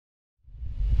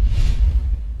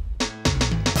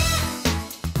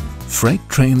Freight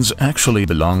trains actually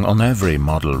belong on every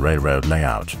model railroad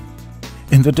layout.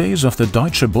 In the days of the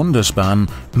Deutsche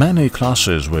Bundesbahn, many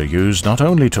classes were used not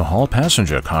only to haul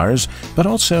passenger cars, but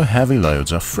also heavy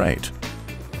loads of freight.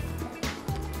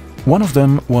 One of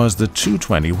them was the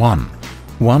 221,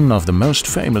 one of the most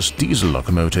famous diesel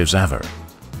locomotives ever.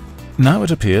 Now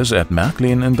it appears at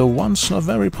Märklin in the once not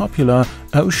very popular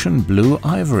ocean blue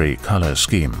ivory color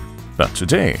scheme. But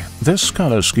today, this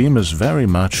color scheme is very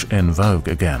much in vogue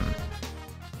again.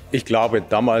 Ich glaube,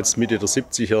 damals Mitte der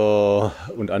 70er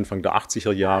und Anfang der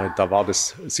 80er Jahre, da war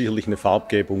das sicherlich eine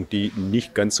Farbgebung, die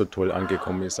nicht ganz so toll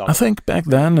angekommen ist. I think back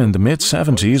then, in the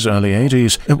mid-70s, early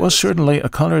 80s, it was certainly a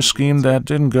color scheme that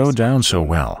didn't go down so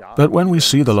well. But when we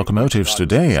see the locomotives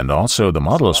today and also the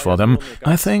models for them,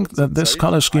 I think that this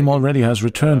color scheme already has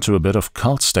returned to a bit of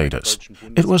cult status.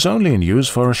 It was only in use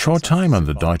for a short time on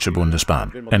the Deutsche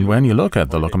Bundesbahn. And when you look at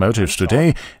the locomotives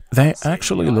today, they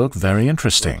actually look very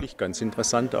interesting.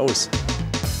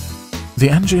 The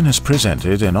engine is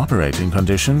presented in operating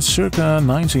conditions circa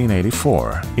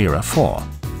 1984, Era 4.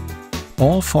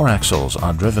 All 4 axles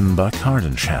are driven by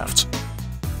cardan shafts.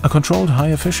 A controlled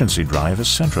high-efficiency drive is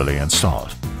centrally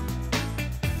installed.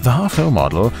 The half-O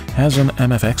model has an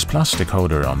MFX plus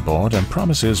decoder on board and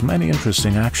promises many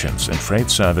interesting actions in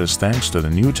freight service thanks to the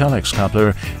new telex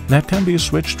coupler that can be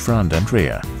switched front and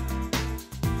rear.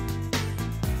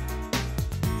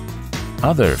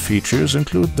 Other features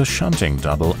include the shunting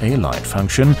double A-light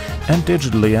function and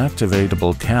digitally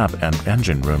activatable cab and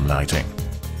engine room lighting.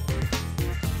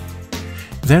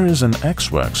 There is an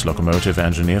X-Works locomotive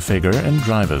engineer figure in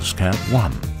driver's cab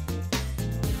 1.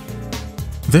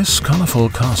 This colorful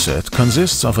car set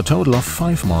consists of a total of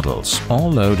 5 models,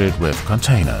 all loaded with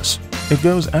containers. It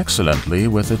goes excellently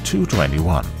with the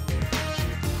 221.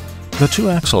 The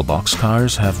 2-axle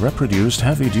boxcars have reproduced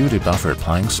heavy-duty buffered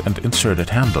planks and inserted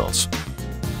handles.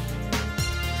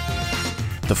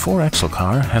 The 4-axle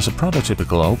car has a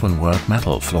prototypical open-work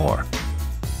metal floor.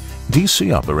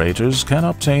 DC operators can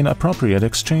obtain appropriate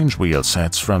exchange wheel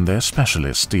sets from their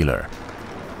specialist dealer.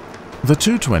 The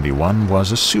 221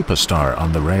 was a superstar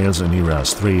on the rails in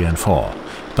eras 3 and 4,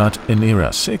 but in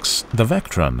era 6 the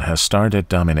Vectron has started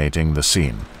dominating the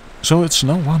scene. So it's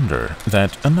no wonder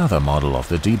that another model of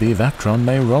the DB Vectron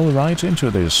may roll right into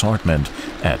the assortment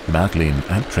at Märklin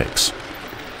and Trix.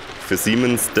 Für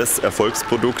Siemens das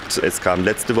Erfolgsprodukt. Es kam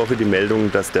letzte Woche die Meldung,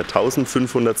 dass der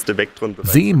 1500. Vectron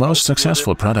the most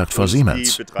successful product for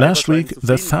Siemens. Last week,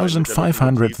 the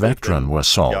 1500th Vectron was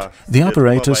sold. The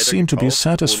operators seem to be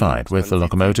satisfied with the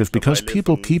locomotive because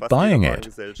people keep buying it.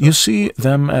 You see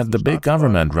them at the big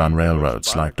government-run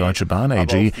railroads like Deutsche Bahn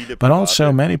AG, but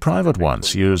also many private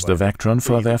ones use the Vectron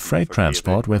for their freight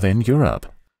transport within Europe.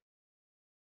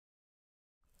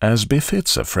 As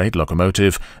befits a freight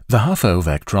locomotive, the half-O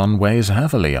Vectron weighs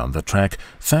heavily on the track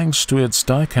thanks to its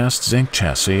die-cast zinc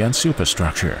chassis and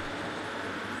superstructure.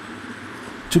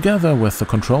 Together with the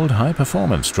controlled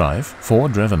high-performance drive, 4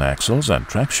 driven axles and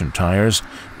traction tires,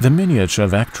 the miniature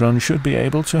Vectron should be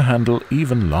able to handle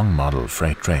even long-model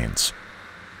freight trains.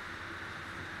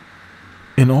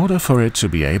 In order for it to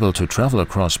be able to travel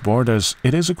across borders,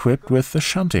 it is equipped with the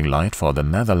shunting light for the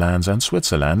Netherlands and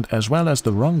Switzerland as well as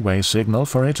the wrong-way signal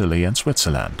for Italy and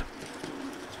Switzerland.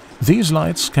 These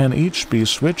lights can each be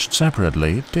switched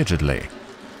separately digitally.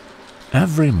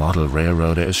 Every model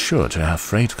railroader is sure to have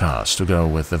freight cars to go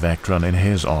with the Vectron in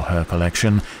his or her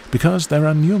collection because there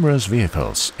are numerous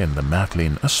vehicles in the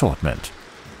Märklin assortment.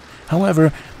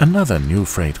 However, another new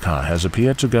freight car has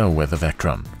appeared to go with the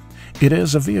Vectron. It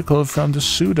is a vehicle from the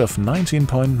suite of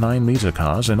 19.9-meter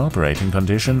cars in operating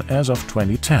condition as of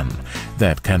 2010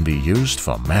 that can be used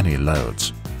for many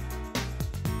loads.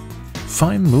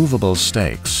 Fine movable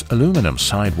stakes, aluminum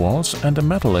sidewalls and a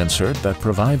metal insert that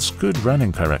provides good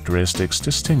running characteristics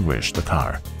distinguish the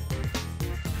car.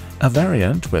 A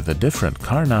variant with a different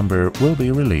car number will be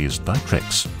released by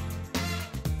Trix.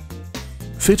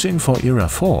 Fitting for Era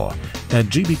 4, a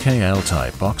Gbkl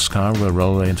type boxcar will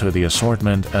roll into the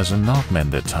assortment as an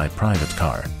augmented type private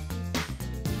car.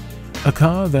 A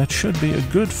car that should be a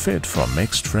good fit for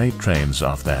mixed freight trains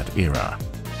of that era.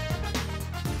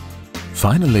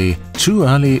 Finally, 2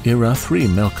 early Era 3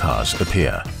 milk cars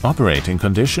appear, operating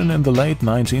condition in the late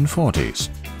 1940s.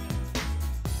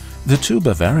 The 2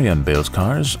 Bavarian-built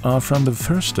cars are from the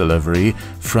first delivery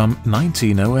from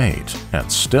 1908 and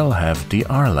still have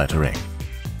DR lettering.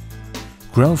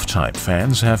 Grove-type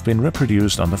fans have been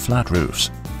reproduced on the flat roofs.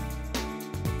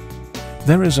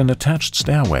 There is an attached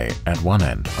stairway at one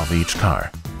end of each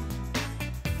car.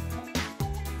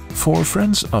 For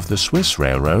friends of the Swiss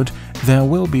Railroad, there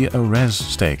will be a res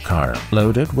stake car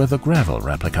loaded with a gravel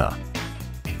replica.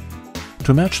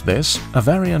 To match this, a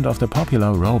variant of the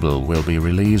popular ROBEL will be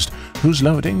released, whose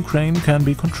loading crane can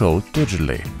be controlled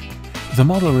digitally. The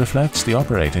model reflects the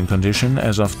operating condition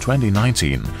as of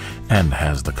 2019 and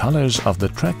has the colors of the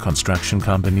track construction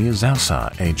company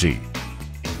Zersa AG.